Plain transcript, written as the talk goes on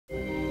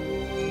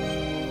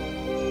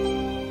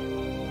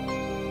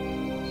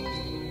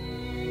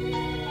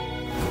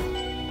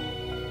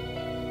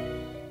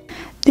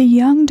The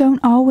young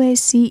don't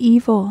always see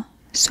evil,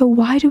 so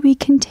why do we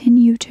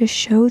continue to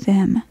show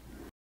them?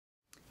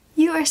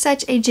 You are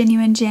such a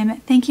genuine gem.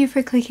 Thank you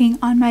for clicking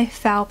on my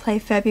Foul Play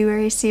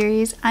February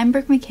series. I'm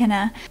Brooke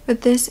Makenna,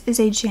 but this is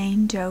a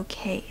Jane Doe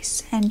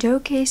case. And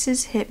Doe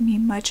cases hit me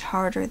much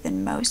harder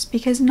than most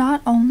because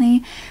not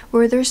only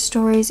were their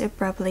stories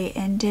abruptly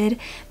ended,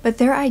 but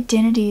their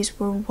identities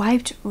were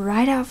wiped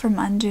right out from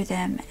under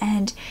them.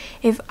 And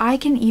if I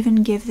can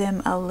even give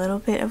them a little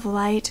bit of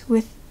light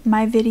with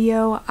my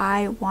video,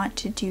 I want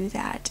to do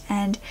that.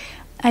 And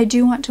I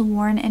do want to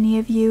warn any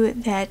of you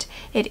that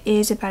it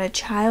is about a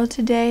child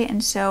today,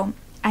 and so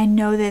I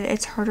know that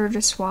it's harder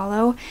to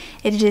swallow.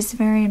 It is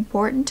very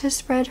important to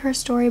spread her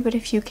story, but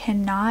if you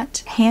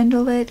cannot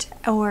handle it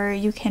or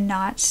you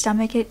cannot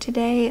stomach it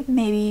today,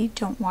 maybe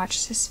don't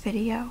watch this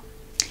video.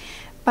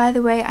 By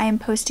the way, I am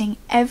posting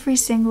every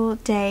single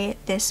day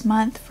this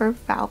month for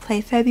Foul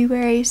Play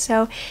February,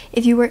 so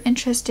if you were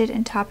interested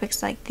in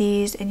topics like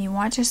these and you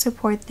want to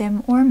support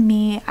them or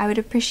me, I would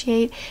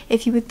appreciate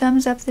if you would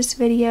thumbs up this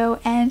video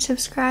and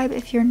subscribe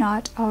if you're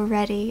not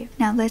already.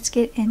 Now let's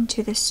get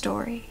into the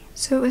story.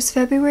 So it was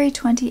February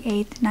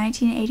 28th,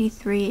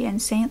 1983 in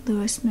St.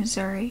 Louis,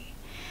 Missouri.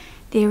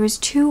 There was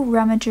two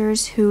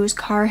rummagers whose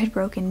car had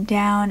broken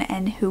down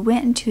and who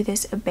went into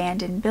this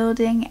abandoned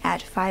building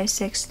at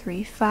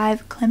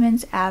 5635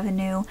 Clemens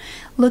Avenue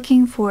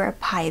looking for a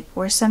pipe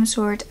or some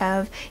sort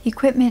of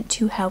equipment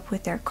to help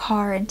with their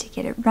car and to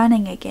get it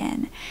running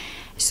again.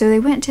 So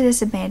they went to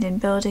this abandoned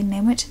building, they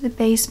went to the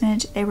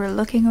basement, they were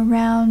looking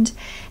around,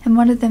 and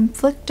one of them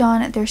flicked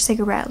on their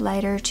cigarette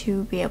lighter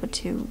to be able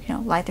to,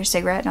 light their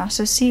cigarette and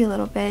also see a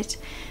little bit.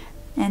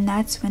 And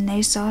that's when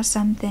they saw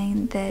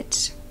something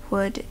that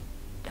would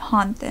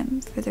haunt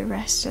them for the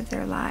rest of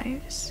their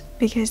lives,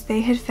 because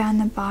they had found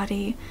the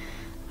body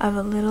of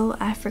a little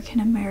African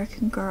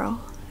American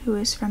girl who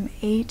was from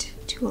 8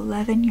 to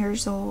 11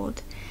 years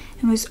old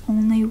and was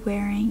only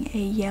wearing a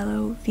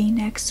yellow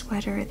v-neck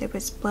sweater that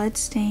was blood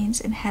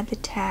stains and had the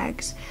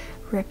tags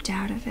ripped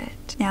out of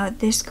it. Now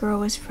this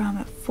girl was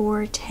from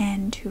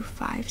 4'10" to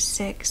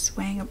 5'6",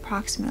 weighing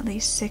approximately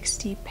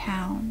 60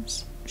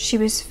 pounds. She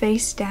was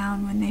face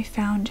down when they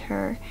found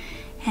her,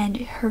 and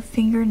her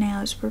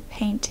fingernails were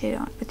painted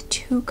on with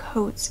 2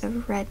 coats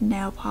of red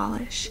nail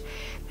polish,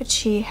 but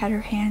she had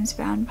her hands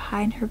bound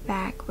behind her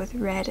back with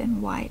red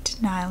and white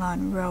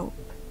nylon rope.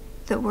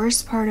 The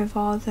worst part of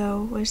all,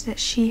 though, was that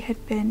she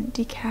had been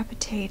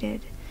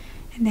decapitated,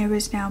 and there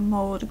was now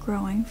mold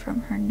growing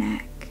from her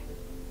neck.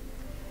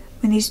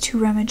 When these two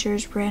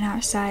rummagers ran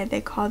outside,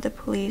 they called the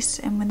police,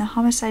 and when the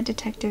homicide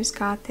detectives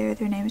got there,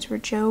 their names were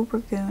Joe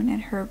Burgoon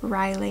and Herb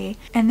Riley,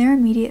 and their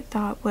immediate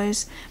thought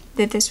was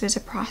that this was a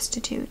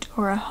prostitute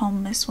or a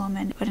homeless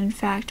woman, but in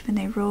fact when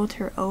they rolled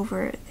her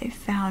over, they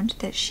found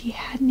that she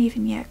hadn't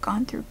even yet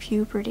gone through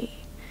puberty.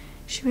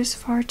 She was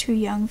far too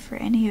young for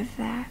any of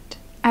that.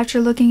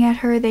 After looking at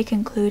her, they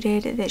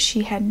concluded that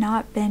she had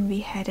not been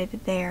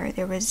beheaded there.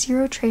 There was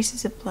 0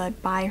 traces of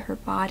blood by her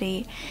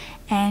body,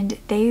 and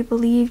they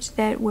believed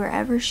that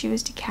wherever she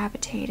was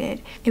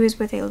decapitated, it was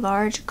with a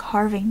large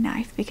carving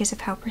knife because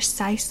of how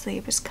precisely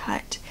it was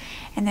cut,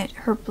 and that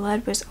her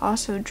blood was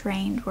also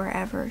drained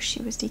wherever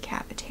she was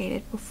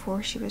decapitated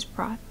before she was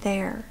brought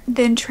there.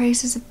 Then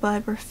traces of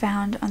blood were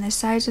found on the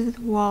sides of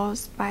the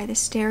walls by the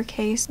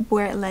staircase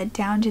where it led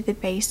down to the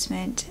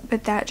basement,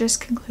 but that just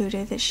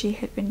concluded that she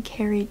had been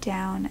carried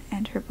down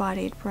and her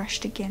body had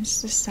brushed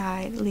against the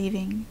side,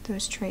 leaving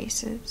those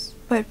traces.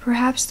 But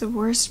perhaps the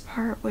worst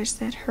part was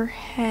that her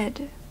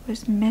head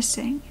was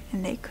missing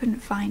and they couldn't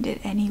find it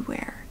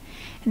anywhere.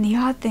 And the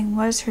odd thing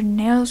was her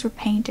nails were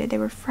painted. They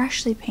were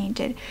freshly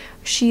painted.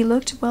 She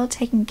looked well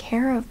taken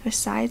care of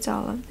besides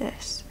all of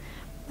this.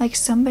 Like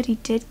somebody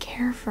did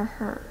care for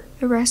her.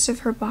 The rest of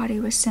her body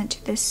was sent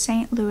to the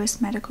St.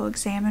 Louis Medical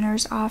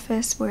Examiner's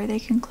office where they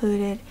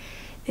concluded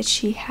that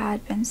she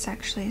had been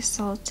sexually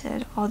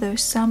assaulted, although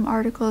some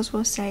articles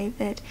will say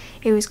that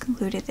it was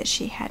concluded that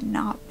she had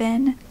not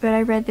been, but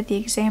I read that the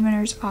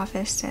examiner's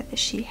office said that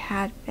she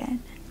had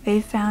been.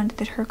 They found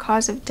that her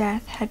cause of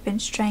death had been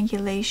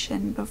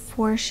strangulation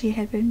before she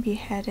had been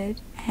beheaded,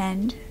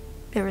 and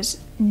there was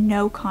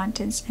no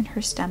contents in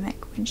her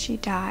stomach when she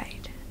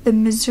died. The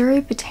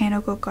Missouri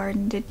Botanical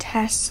Garden did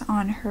tests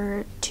on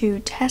her to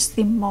test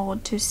the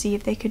mold to see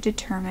if they could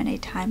determine a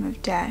time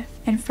of death,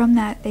 and from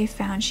that they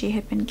found she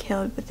had been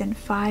killed within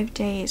 5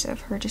 days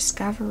of her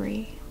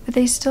discovery. But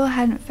they still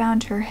hadn't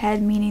found her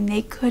head, meaning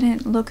they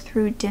couldn't look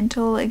through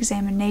dental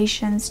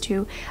examinations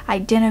to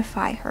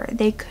identify her.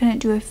 They couldn't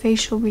do a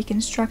facial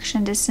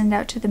reconstruction to send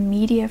out to the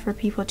media for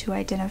people to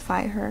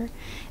identify her.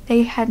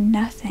 They had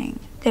nothing.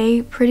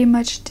 They pretty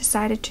much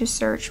decided to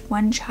search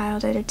one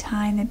child at a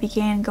time. They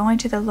began going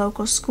to the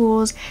local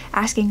schools,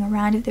 asking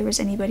around if there was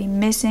anybody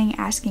missing,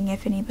 asking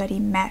if anybody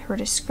met her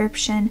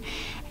description,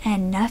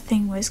 and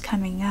nothing was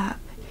coming up.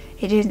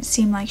 It didn't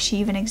seem like she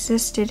even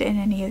existed in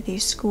any of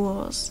these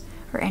schools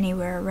or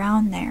anywhere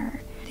around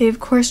there. They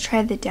of course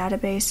tried the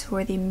database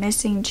for the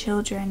missing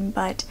children,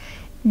 but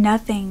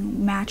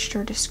nothing matched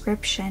her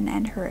description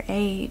and her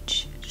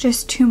age.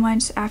 Just 2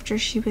 months after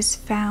she was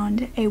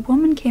found, a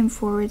woman came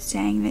forward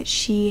saying that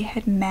she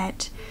had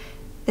met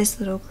this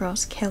little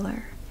girl's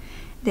killer,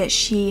 that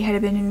she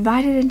had been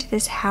invited into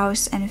this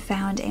house and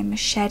found a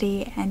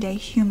machete and a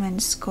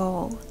human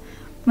skull.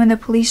 When the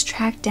police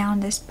tracked down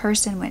this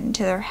person, went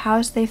into their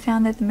house, they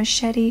found that the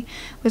machete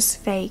was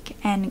fake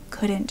and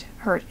couldn't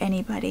hurt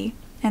anybody,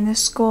 and the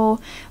skull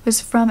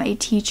was from a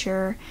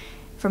teacher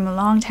from a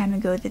long time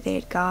ago that they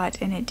had got,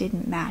 and it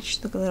didn't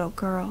match the little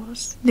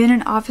girl's. Then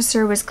an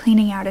officer was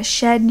cleaning out a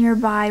shed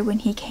nearby when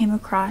he came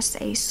across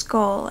a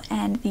skull,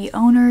 and the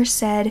owner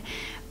said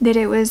that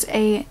it was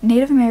a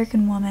Native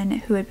American woman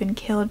who had been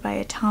killed by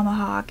a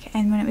tomahawk,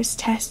 and when it was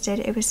tested,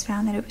 it was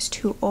found that it was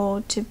too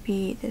old to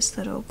be this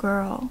little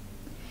girl.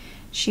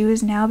 She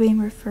was now being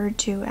referred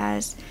to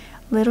as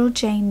Little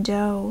Jane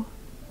Doe,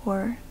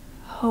 or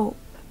Hope.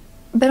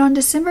 But on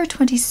December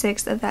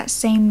 26th of that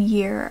same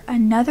year,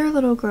 another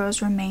little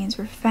girl's remains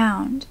were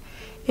found.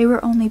 They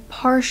were only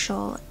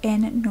partial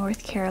in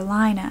North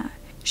Carolina.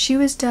 She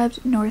was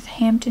dubbed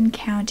Northampton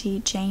County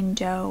Jane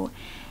Doe,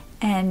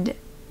 and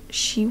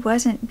she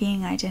wasn't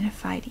being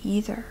identified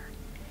either.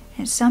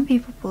 And some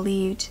people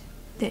believed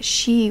that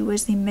she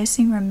was the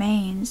missing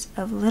remains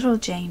of Little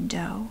Jane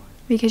Doe,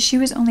 because she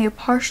was only a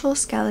partial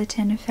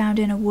skeleton found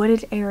in a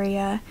wooded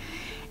area,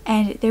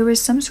 and there was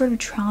some sort of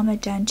trauma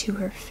done to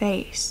her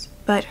face.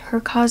 But her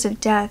cause of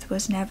death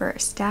was never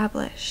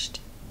established.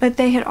 But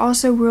they had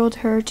also ruled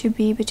her to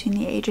be between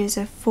the ages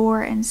of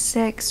 4 and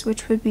 6,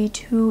 which would be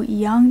too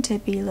young to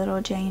be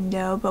Little Jane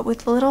Doe, but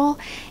with little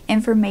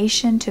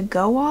information to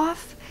go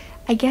off,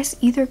 I guess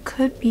either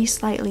could be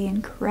slightly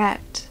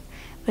incorrect.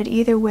 But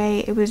either way,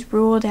 it was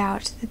ruled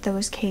out that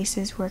those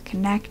cases were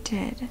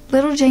connected.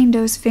 Little Jane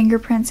Doe's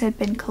fingerprints had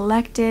been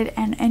collected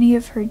and any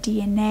of her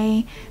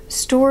DNA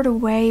stored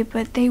away,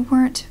 but they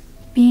weren't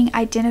being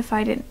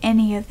identified in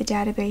any of the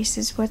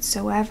databases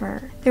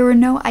whatsoever. There were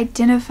no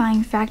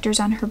identifying factors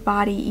on her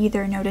body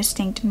either, no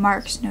distinct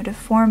marks, no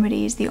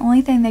deformities. The only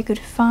thing they could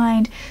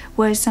find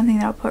was something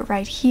that I'll put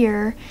right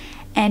here,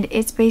 and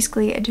it's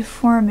basically a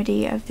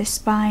deformity of the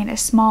spine, a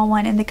small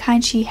one, and the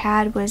kind she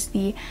had was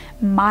the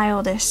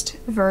mildest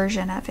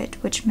version of it,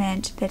 which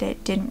meant that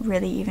it didn't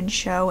really even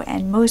show,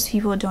 and most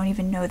people don't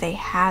even know they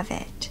have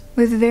it.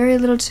 With very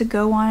little to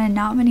go on and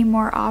not many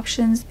more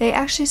options, they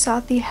actually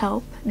sought the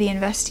help, the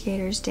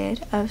investigators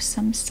did, of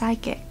some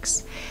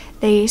psychics.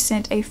 They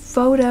sent a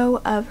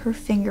photo of her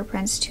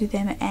fingerprints to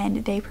them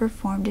and they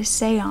performed a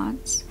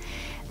seance.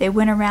 They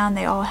went around,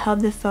 they all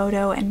held the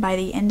photo, and by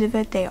the end of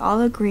it, they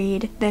all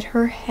agreed that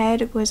her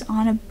head was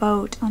on a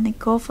boat on the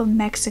Gulf of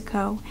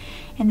Mexico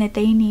and that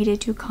they needed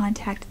to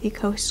contact the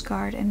Coast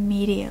Guard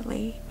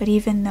immediately. But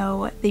even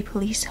though the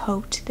police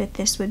hoped that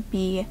this would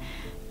be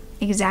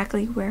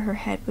exactly where her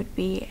head would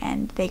be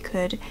and they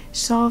could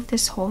solve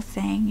this whole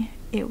thing,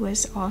 it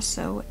was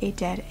also a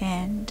dead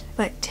end.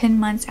 But 10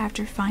 months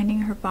after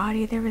finding her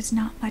body, there was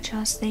not much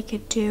else they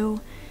could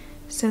do.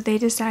 So they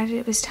decided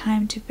it was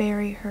time to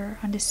bury her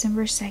on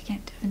December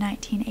 2nd of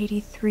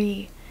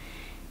 1983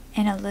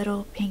 in a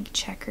little pink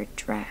checkered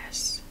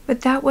dress.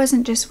 But that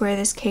wasn't just where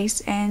this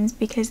case ends,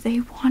 because they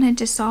wanted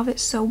to solve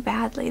it so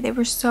badly. They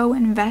were so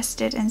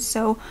invested and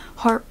so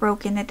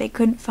heartbroken that they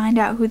couldn't find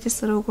out who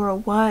this little girl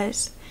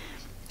was.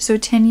 So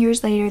 10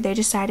 years later, they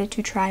decided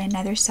to try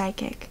another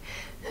psychic,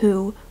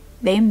 who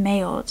they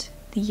mailed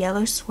the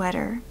yellow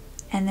sweater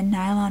and the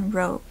nylon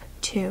rope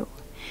to.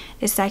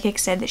 The psychic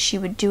said that she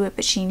would do it,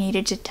 but she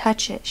needed to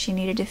touch it, she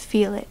needed to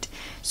feel it,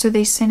 so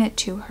they sent it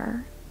to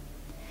her.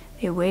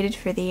 They waited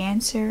for the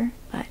answer,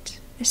 but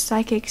the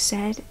psychic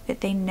said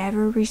that they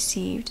never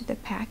received the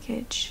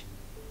package,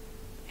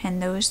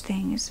 and those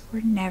things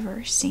were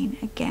never seen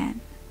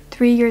again.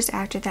 3 years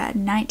after that,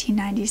 in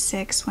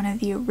 1996, one of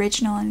the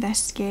original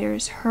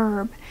investigators,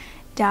 Herb,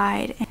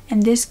 died,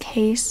 and this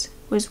case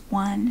was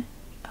one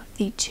of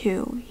the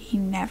 2 he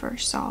never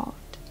solved.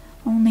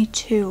 Only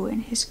 2 in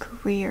his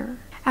career.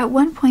 At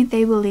one point,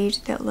 they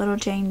believed that Little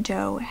Jane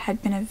Doe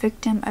had been a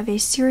victim of a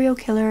serial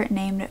killer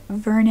named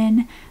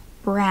Vernon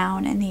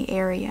Brown in the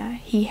area.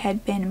 He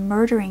had been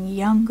murdering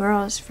young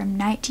girls from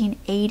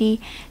 1980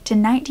 to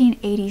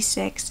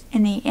 1986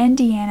 in the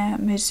Indiana,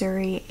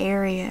 Missouri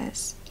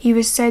areas. He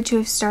was said to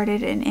have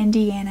started in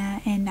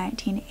Indiana in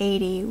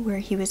 1980, where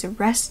he was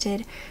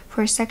arrested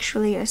for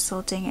sexually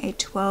assaulting a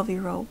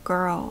 12-year-old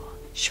girl.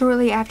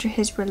 Shortly after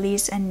his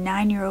release, a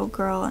 9-year-old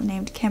girl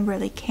named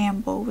Kimberly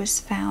Campbell was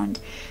found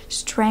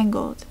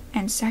strangled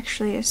and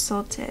sexually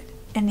assaulted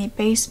in the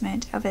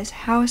basement of his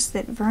house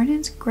that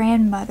Vernon's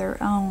grandmother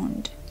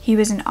owned. He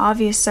was an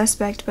obvious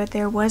suspect, but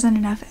there wasn't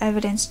enough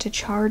evidence to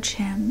charge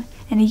him.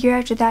 And a year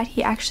after that,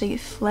 he actually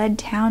fled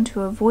town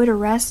to avoid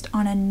arrest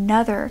on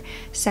another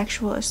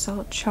sexual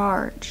assault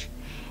charge.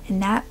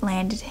 And that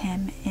landed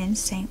him in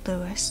St.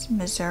 Louis,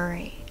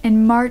 Missouri.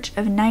 In March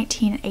of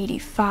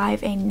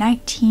 1985, a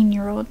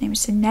 19-year-old named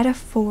Sonetta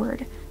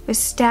Ford was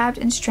stabbed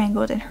and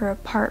strangled in her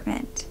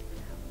apartment,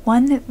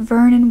 one that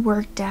Vernon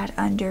worked at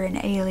under an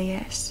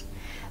alias.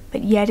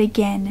 But yet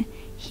again,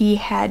 they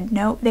had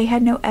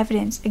no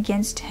evidence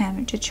against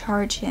him to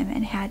charge him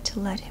and had to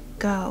let him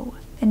go.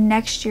 The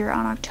next year,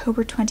 on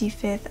October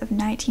 25th of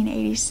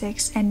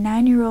 1986, a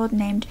 9-year-old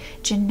named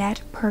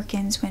Jeanette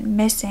Perkins went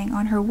missing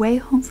on her way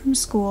home from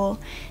school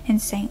in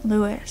St.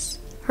 Louis.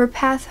 Her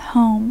path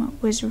home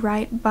was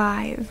right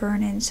by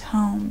Vernon's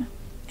home,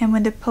 and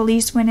when the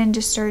police went in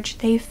to search,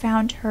 they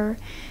found her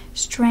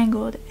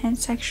strangled and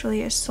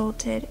sexually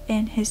assaulted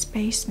in his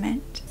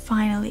basement.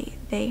 Finally,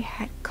 they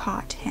had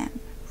caught him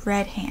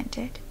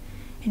red-handed,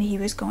 and he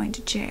was going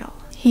to jail.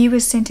 He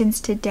was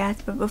sentenced to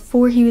death, but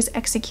before he was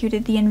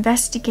executed, the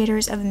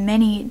investigators of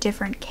many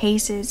different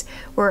cases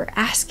were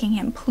asking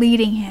him,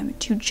 pleading him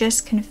to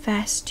just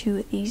confess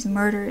to these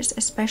murders,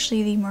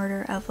 especially the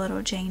murder of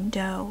little Jane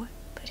Doe.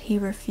 But he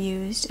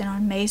refused, and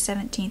on May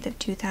 17th of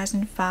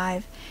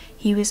 2005,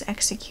 he was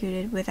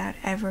executed without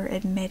ever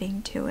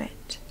admitting to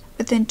it.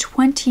 Within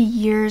 20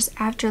 years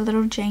after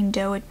little Jane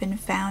Doe had been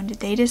found,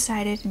 they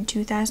decided in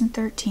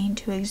 2013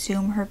 to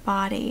exhume her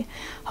body,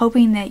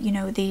 hoping that,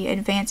 the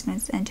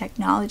advancements in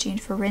technology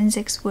and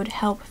forensics would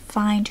help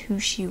find who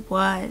she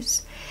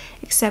was.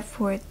 Except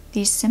for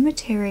the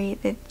cemetery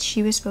that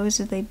she was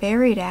supposedly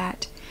buried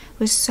at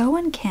was so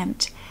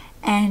unkempt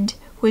and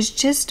was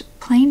just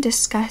plain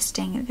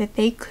disgusting that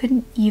they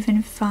couldn't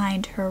even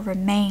find her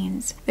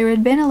remains. There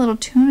had been a little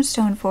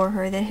tombstone for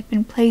her that had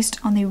been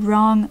placed on the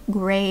wrong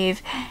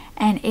grave,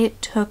 and it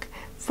took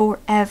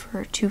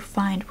forever to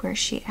find where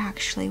she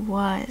actually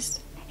was.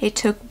 It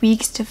took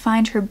weeks to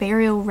find her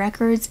burial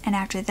records, and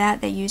after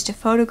that they used a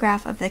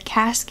photograph of the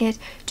casket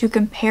to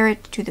compare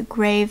it to the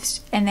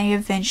graves, and they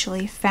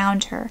eventually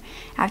found her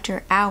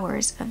after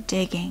hours of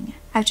digging.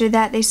 After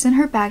that, they sent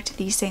her back to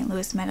the St.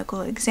 Louis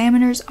Medical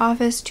Examiner's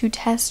office to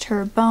test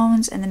her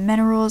bones and the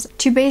minerals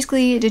to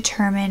basically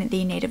determine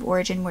the native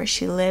origin where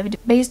she lived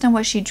based on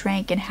what she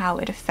drank and how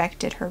it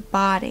affected her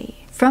body.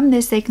 From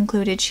this, they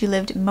concluded she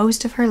lived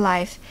most of her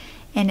life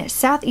in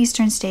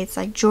southeastern states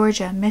like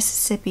Georgia,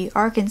 Mississippi,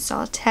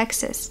 Arkansas,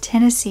 Texas,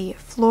 Tennessee,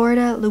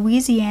 Florida,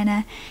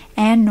 Louisiana,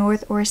 and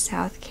North or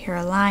South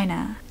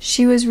Carolina.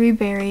 She was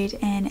reburied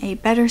in a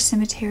better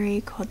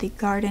cemetery called the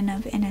Garden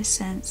of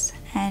Innocence,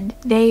 and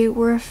they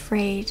were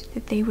afraid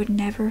that they would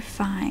never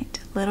find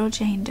little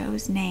Jane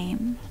Doe's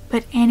name.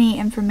 But any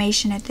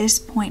information at this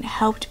point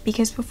helped,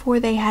 because before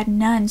they had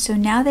none, so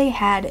now they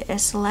had a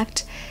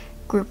select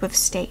group of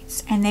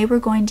states, and they were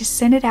going to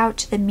send it out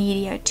to the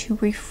media to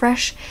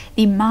refresh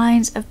the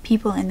minds of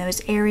people in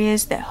those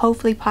areas, that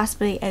hopefully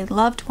possibly a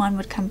loved one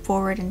would come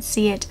forward and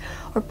see it,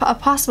 or a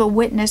possible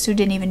witness who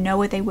didn't even know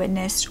what they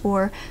witnessed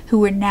or who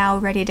were now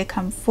ready to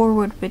come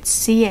forward would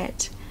see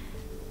it.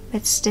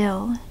 But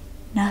still,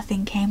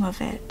 nothing came of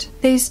it.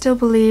 They still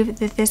believed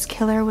that this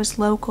killer was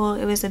local.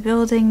 It was a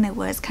building that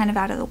was kind of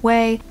out of the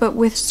way, but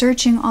with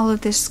searching all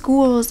of the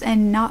schools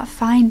and not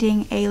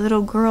finding a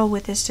little girl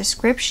with this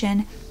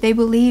description, they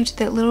believed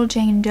that little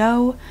Jane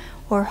Doe,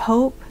 or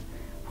Hope,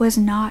 was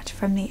not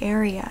from the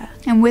area.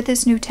 And with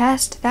this new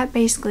test, that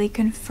basically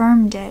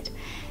confirmed it,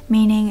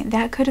 meaning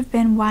that could have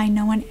been why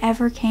no one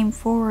ever came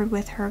forward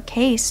with her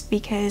case,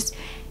 because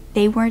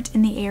they weren't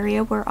in the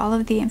area where all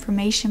of the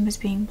information was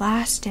being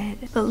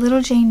blasted. But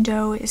little Jane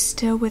Doe is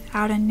still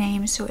without a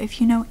name, so if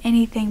you know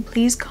anything,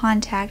 please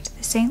contact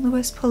the St.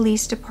 Louis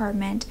Police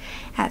Department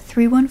at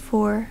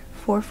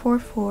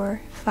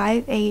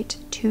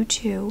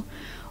 314-444-5822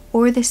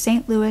 or the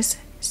St. Louis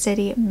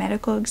City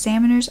Medical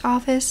Examiner's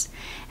Office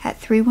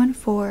at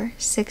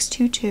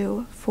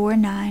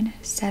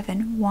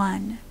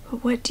 314-622-4971.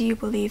 But what do you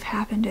believe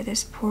happened to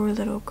this poor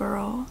little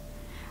girl?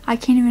 I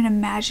can't even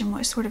imagine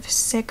what sort of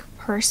sick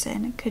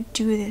person could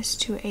do this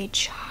to a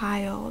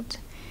child.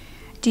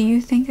 Do you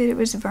think that it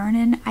was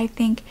Vernon? I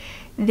think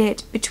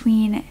that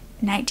between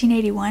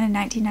 1981 and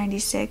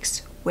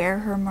 1996, where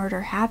her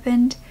murder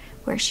happened,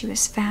 where she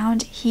was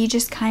found, he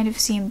just kind of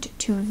seemed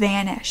to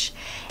vanish.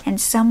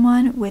 And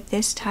someone with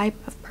this type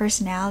of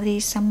personality,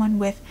 someone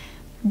with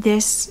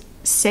this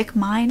sick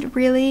mind,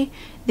 really,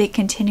 that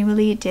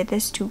continually did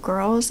this to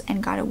girls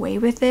and got away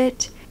with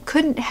it,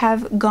 couldn't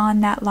have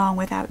gone that long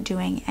without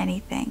doing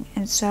anything.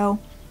 And so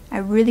I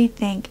really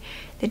think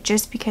that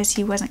just because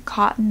he wasn't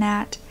caught in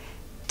that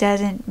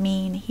doesn't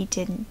mean he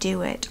didn't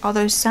do it.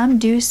 Although some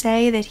do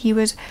say that he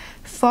was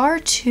far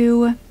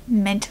too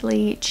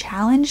mentally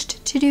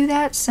challenged to do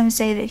that. Some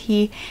say that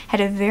he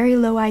had a very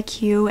low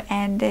IQ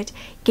and that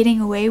getting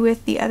away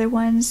with the other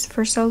ones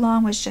for so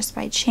long was just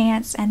by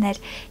chance, and that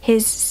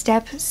his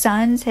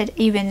stepsons had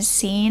even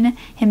seen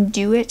him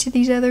do it to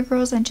these other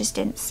girls and just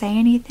didn't say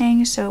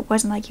anything, so it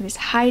wasn't like he was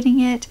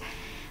hiding it.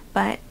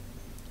 But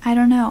I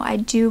don't know, I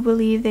do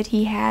believe that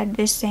he had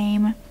the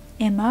same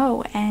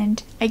MO,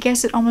 and I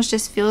guess it almost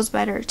just feels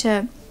better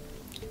to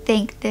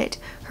think that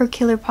her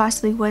killer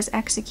possibly was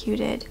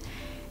executed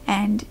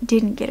and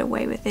didn't get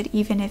away with it,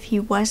 even if he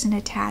wasn't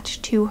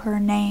attached to her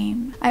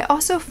name. I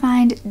also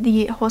find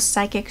the whole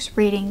psychics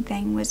reading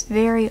thing was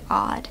very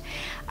odd.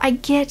 I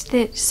get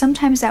that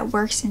sometimes that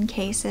works in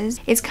cases.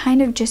 It's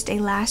kind of just a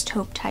last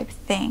hope type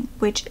thing,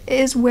 which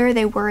is where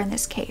they were in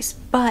this case.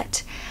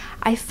 But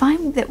I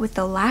find that with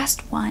the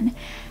last one,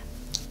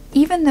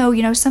 even though,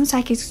 you know, some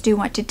psychics do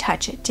want to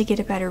touch it to get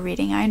a better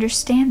reading, I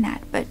understand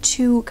that, but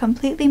to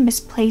completely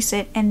misplace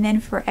it and then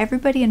for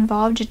everybody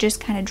involved to just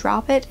kind of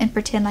drop it and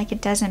pretend like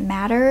it doesn't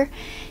matter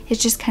is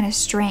just kind of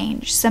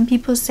strange. Some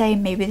people say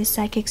maybe the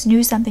psychics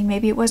knew something,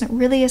 maybe it wasn't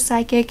really a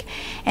psychic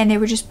and they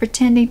were just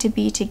pretending to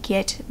be to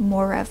get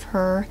more of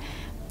her,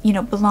 you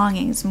know,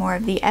 belongings, more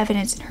of the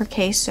evidence in her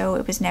case, so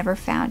it was never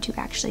found who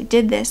actually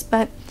did this.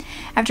 But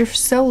after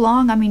so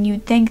long, I mean,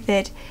 you'd think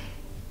that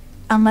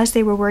unless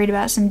they were worried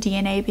about some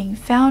DNA being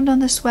found on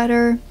the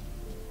sweater,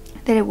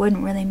 that it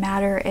wouldn't really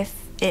matter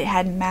if it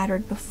hadn't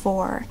mattered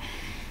before.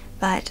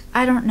 But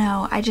I don't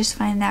know, I just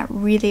find that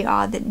really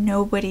odd that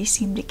nobody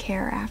seemed to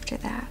care after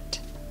that.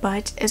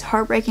 But as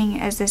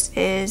heartbreaking as this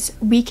is,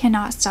 we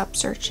cannot stop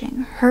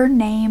searching. Her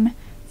name,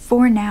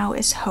 for now,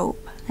 is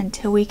Hope,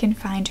 until we can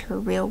find her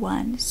real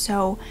one.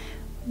 So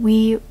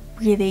we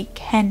really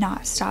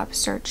cannot stop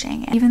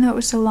searching. Even though it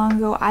was so long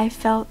ago, I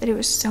felt that it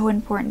was so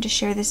important to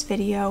share this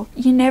video.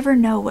 You never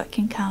know what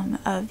can come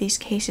of these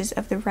cases,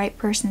 of the right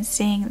person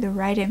seeing the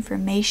right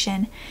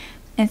information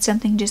and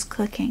something just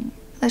clicking.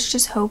 Let's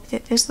just hope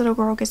that this little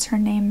girl gets her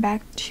name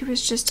back. She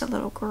was just a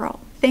little girl.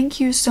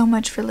 Thank you so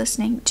much for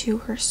listening to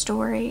her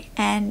story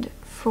and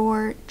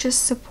for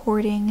just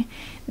supporting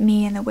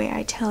me in the way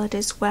I tell it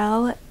as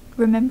well.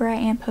 Remember, I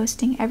am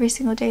posting every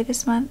single day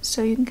this month,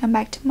 so you can come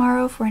back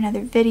tomorrow for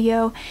another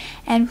video,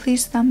 and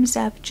please thumbs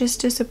up just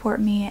to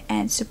support me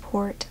and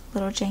support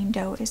little Jane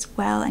Doe as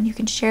well. And you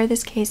can share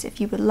this case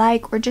if you would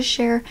like, or just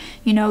share,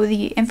 you know,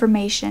 the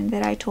information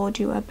that I told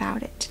you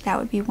about it. That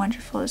would be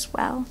wonderful as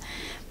well.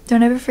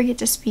 Don't ever forget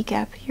to speak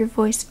up. Your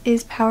voice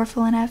is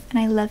powerful enough, and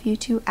I love you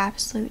to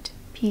absolute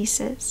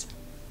pieces.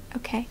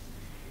 Okay,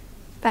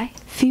 bye.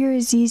 Fear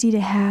is easy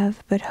to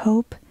have, but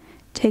hope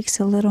takes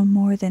a little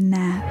more than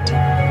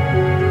that.